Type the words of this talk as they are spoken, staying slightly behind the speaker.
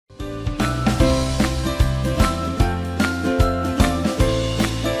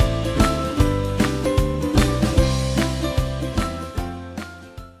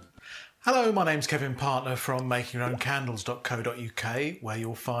Hello, my name's Kevin Partner from makingyourown.candles.co.uk, where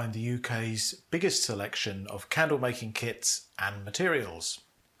you'll find the UK's biggest selection of candle making kits and materials.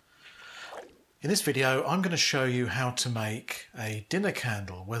 In this video, I'm going to show you how to make a dinner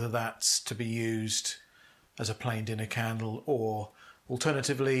candle, whether that's to be used as a plain dinner candle or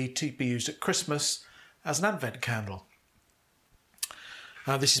alternatively to be used at Christmas as an Advent candle.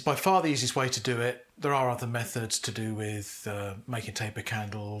 This is by far the easiest way to do it. There are other methods to do with making taper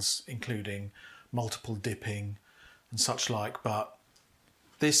candles, including multiple dipping and such like, but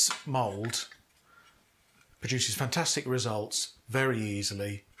this mould produces fantastic results very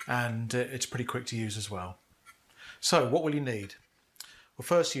easily, and it's pretty quick to use as well. So what will you need? Well,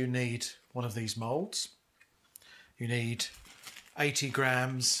 first you need one of these moulds. You need 80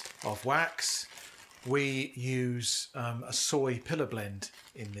 grams of wax. We use a soy pillar blend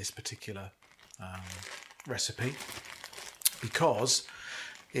in this particular recipe because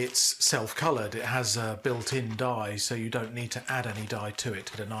it's self-coloured. It has a built-in dye, so you don't need to add any dye to it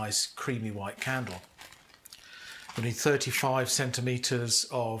to get a nice creamy white candle. We need 35 centimetres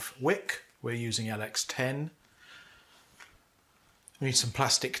of wick. We're using LX10. We need some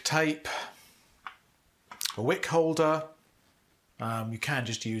plastic tape, a wick holder. You can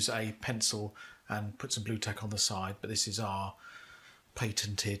just use a pencil and put some blue tack on the side, but this is our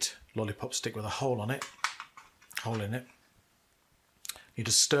patented lollipop stick with a hole in it. Need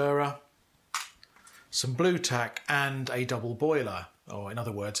a stirrer, some blue tack and a double boiler, or in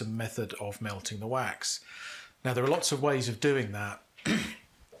other words, a method of melting the wax. Now there are lots of ways of doing that,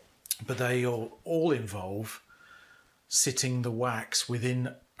 but they all involve sitting the wax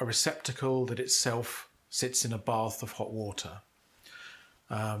within a receptacle that itself sits in a bath of hot water.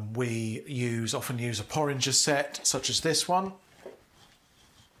 We often use a porringer set such as this one,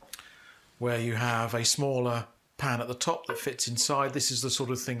 where you have a smaller pan at the top that fits inside. This is the sort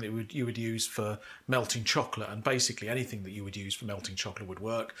of thing that you would use for melting chocolate, and basically anything that you would use for melting chocolate would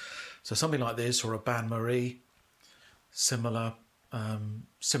work. So something like this, or a bain-marie, similar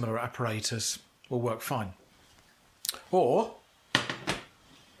apparatus will work fine. Or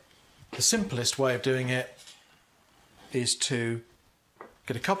the simplest way of doing it is to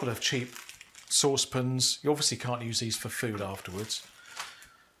get a couple of cheap saucepans. You obviously can't use these for food afterwards,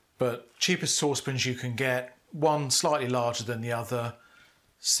 but cheapest saucepans you can get, one slightly larger than the other.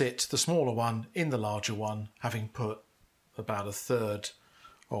 Sit the smaller one in the larger one, having put about a third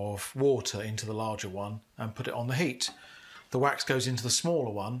of water into the larger one, and put it on the heat. The wax goes into the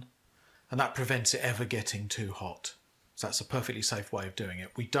smaller one, and that prevents it ever getting too hot. So that's a perfectly safe way of doing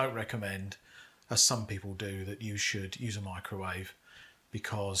it. We don't recommend, as some people do, that you should use a microwave,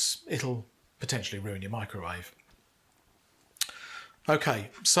 because it'll potentially ruin your microwave. Okay,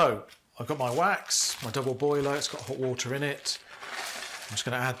 so I've got my wax, my double boiler, it's got hot water in it. I'm just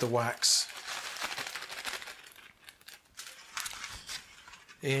going to add the wax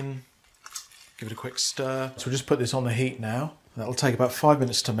in, give it a quick stir. So we'll just put this on the heat now. That'll take about 5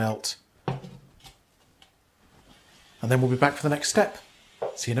 minutes to melt. And then we'll be back for the next step.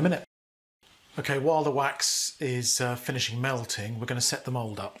 See you in a minute. Okay, while the wax is finishing melting, we're going to set the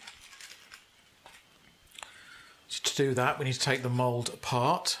mould up. So to do that, we need to take the mould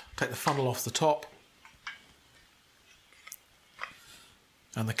apart, take the funnel off the top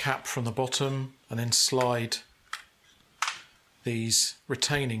and the cap from the bottom, and then slide these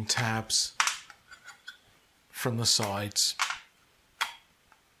retaining tabs from the sides.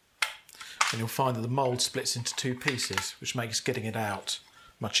 And you'll find that the mould splits into two pieces, which makes getting it out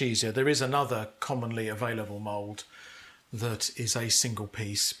much easier. There is another commonly available mould that is a single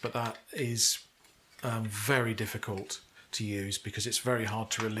piece, but that is very difficult to use because it's very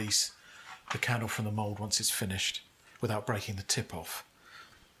hard to release the candle from the mould once it's finished without breaking the tip off.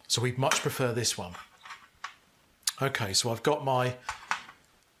 So we much prefer this one. Okay, so I've got my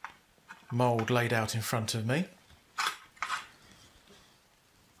mould laid out in front of me.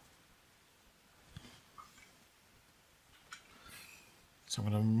 So I'm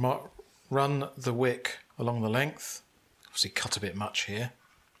going to run the wick along the length. Obviously cut a bit much here.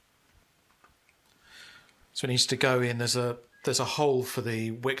 So it needs to go in, there's a hole for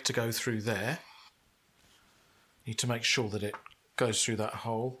the wick to go through there. You need to make sure that it goes through that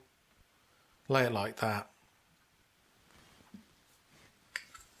hole. Lay it like that.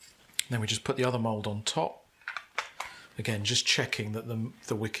 Then we just put the other mould on top. Again, just checking that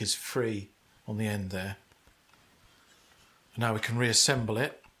the wick is free on the end there. Now we can reassemble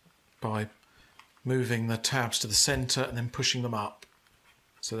it by moving the tabs to the centre and then pushing them up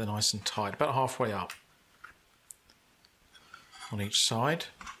so they're nice and tight, about halfway up on each side.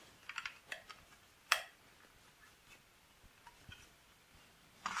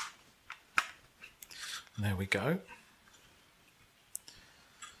 There we go.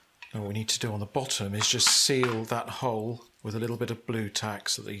 Now what we need to do on the bottom is just seal that hole with a little bit of blue tack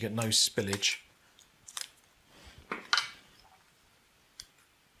so that you get no spillage.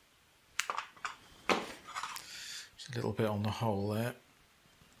 Just a little bit on the hole there.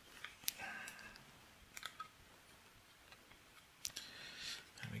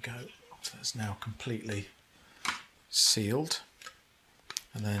 There we go. So that's now completely sealed.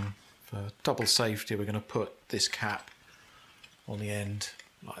 And then for double safety we're going to put this cap on the end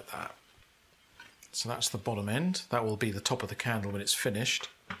like that. So that's the bottom end. That will be the top of the candle when it's finished.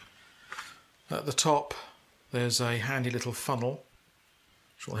 At the top there's a handy little funnel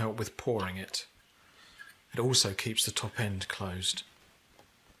which will help with pouring it. It also keeps the top end closed.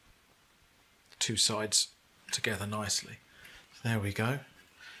 The two sides together nicely. There we go.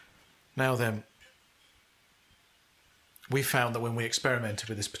 Now then, we found that when we experimented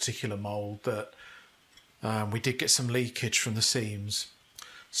with this particular mould that we did get some leakage from the seams.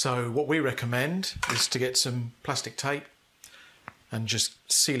 So what we recommend is to get some plastic tape and just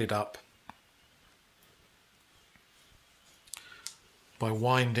seal it up by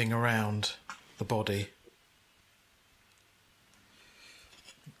winding around the body.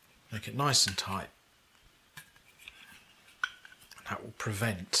 Make it nice and tight. And that will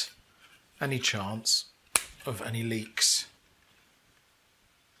prevent any chance of any leaks.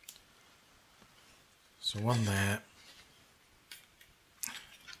 So one there,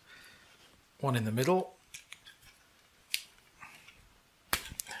 one in the middle,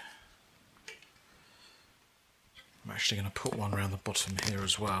 I'm actually going to put one around the bottom here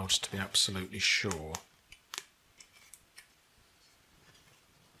as well just to be absolutely sure.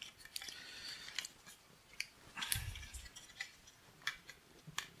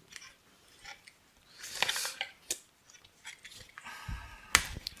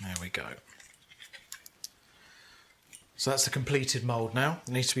 There we go. So that's the completed mould now.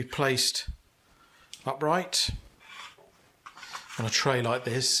 It needs to be placed upright on a tray like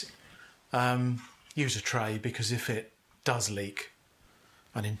this. Use a tray because if it does leak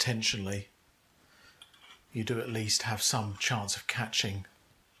unintentionally, you do at least have some chance of catching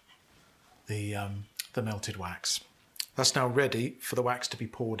the melted wax. That's now ready for the wax to be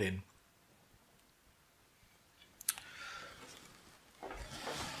poured in.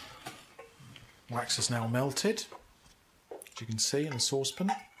 Wax is now melted, as you can see in the saucepan.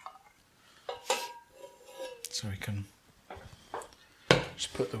 So we can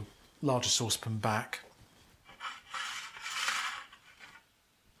just put the larger saucepan back.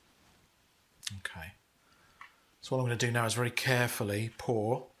 Okay. So what I'm going to do now is very carefully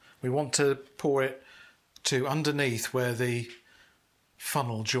pour. We want to pour it to underneath where the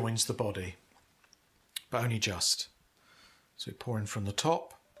funnel joins the body, but only just. So we pour in from the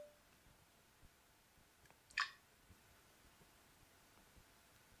top.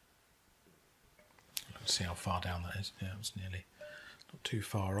 Let's see how far down that is. Yeah, it was nearly not too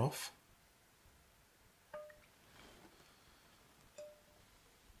far off.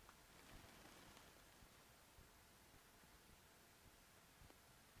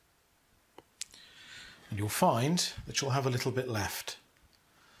 And you'll find that you'll have a little bit left.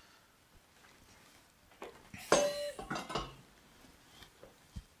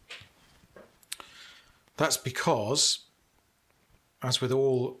 That's because, as with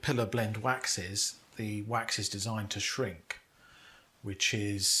all pillar blend waxes, the wax is designed to shrink, which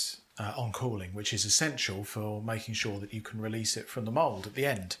is on cooling, which is essential for making sure that you can release it from the mould at the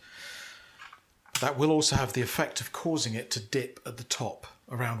end. That will also have the effect of causing it to dip at the top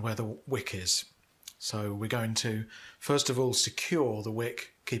around where the wick is. So we're going to first of all secure the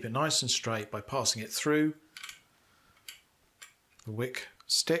wick, keep it nice and straight by passing it through the wick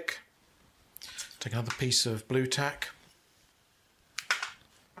stick. Take another piece of blue tack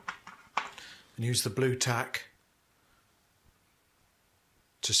and use the blue tack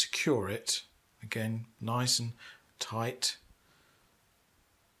to secure it, again nice and tight,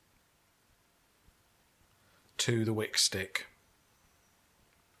 to the wick stick.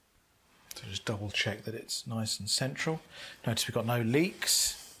 So just double check that it's nice and central. Notice we've got no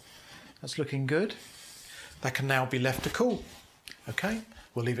leaks. That's looking good. That can now be left to cool. Okay,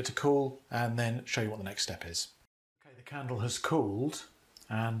 we'll leave it to cool and then show you what the next step is. Okay, the candle has cooled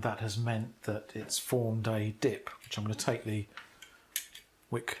and that has meant that it's formed a dip, which I'm going to take the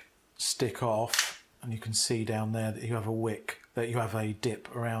wick stick off, and you can see down there that you have a wick, that you have a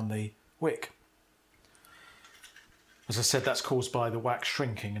dip around the wick. As I said, that's caused by the wax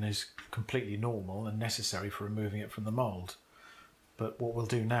shrinking and is completely normal and necessary for removing it from the mould. But what we'll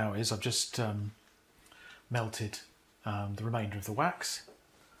do now is I've just melted the remainder of the wax,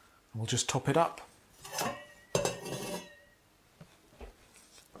 and we'll just top it up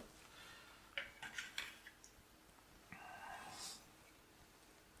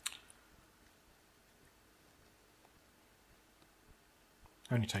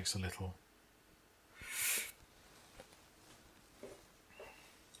Only takes a little.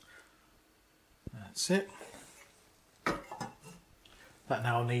 That's it. That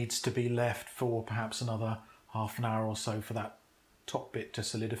now needs to be left for perhaps another half an hour or so for that top bit to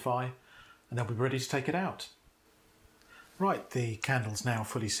solidify, and they'll be ready to take it out. Right, the candle's now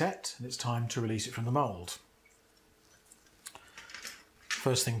fully set and it's time to release it from the mould.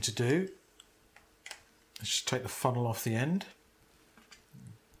 First thing to do is just take the funnel off the end.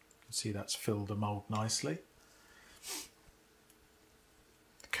 You can see that's filled the mould nicely.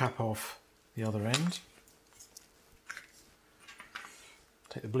 The cap off the other end.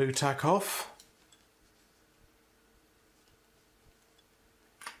 Take the blue tack off.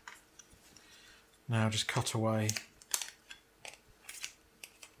 Now just cut away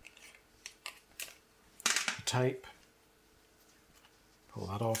the tape, pull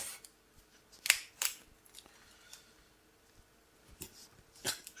that off.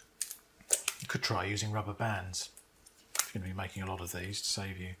 You could try using rubber bands if you're going to be making a lot of these to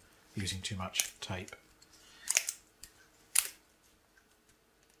save you using too much tape.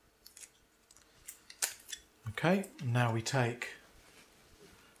 Okay, now we take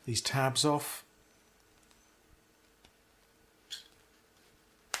these tabs off.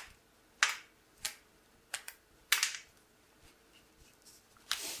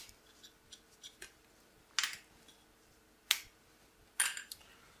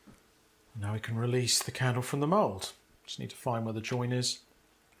 Now we can release the candle from the mould. Just need to find where the join is.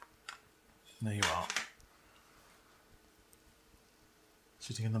 And there you are.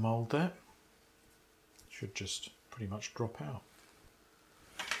 Sitting in the mould there. Should just pretty much drop out.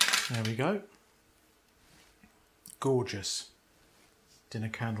 There we go. Gorgeous dinner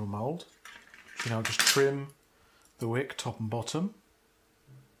candle mould. You now just trim the wick top and bottom.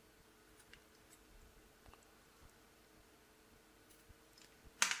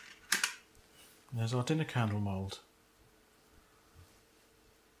 And there's our dinner candle mould.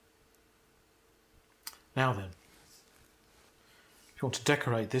 Now then, if you want to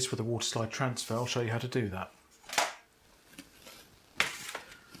decorate this with a water slide transfer, I'll show you how to do that.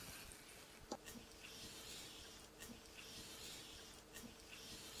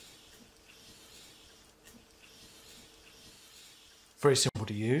 Very simple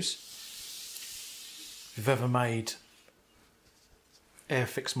to use. If you've ever made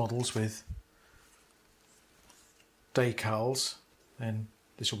Airfix models with decals, then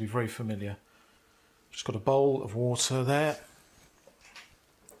this will be very familiar. Just got a bowl of water there.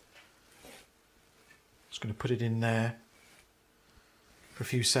 Just going to put it in there for a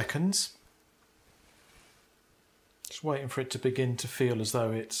few seconds. Just waiting for it to begin to feel as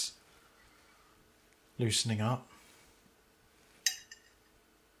though it's loosening up.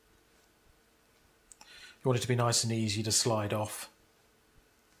 You want it to be nice and easy to slide off.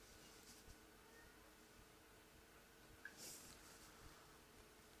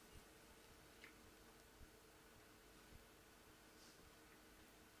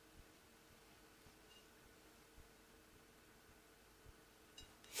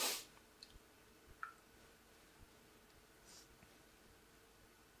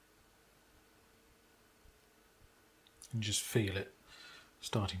 And just feel it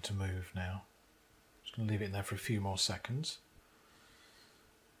starting to move now. Just going to leave it in there for a few more seconds.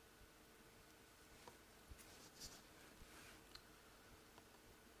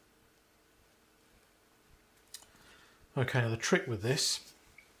 Okay, now the trick with this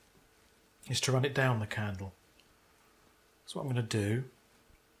is to run it down the candle. So what I'm going to do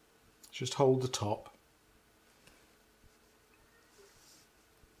is just hold the top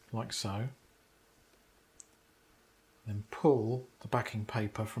like so. Then pull the backing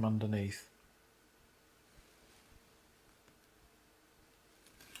paper from underneath.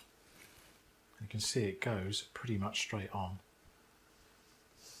 You can see it goes pretty much straight on.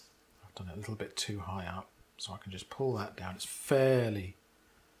 I've done it a little bit too high up, so I can just pull that down. It's fairly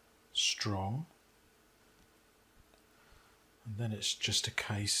strong. And then it's just a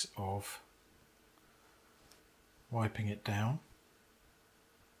case of wiping it down.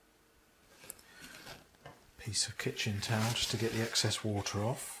 Piece of kitchen towel just to get the excess water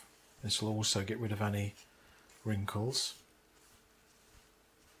off. This will also get rid of any wrinkles.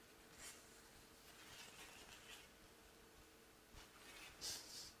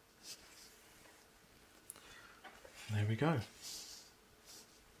 There we go. A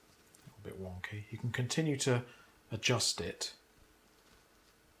little bit wonky. You can continue to adjust it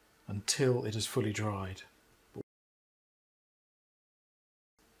until it is fully dried.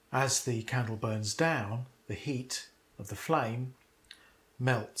 As the candle burns down, the heat of the flame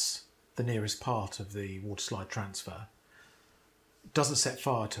melts the nearest part of the water slide transfer. It doesn't set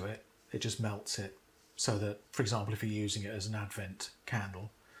fire to it, it just melts it, so that, for example, if you're using it as an Advent candle,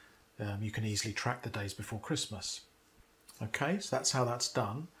 you can easily track the days before Christmas. Okay, so that's how that's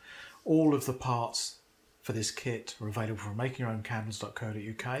done. All of the parts for this kit are available from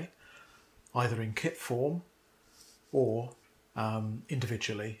makingyourown.candles.co.uk, either in kit form or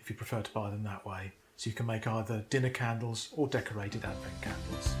individually if you prefer to buy them that way. So you can make either dinner candles or decorated Advent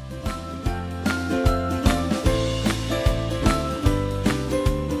candles.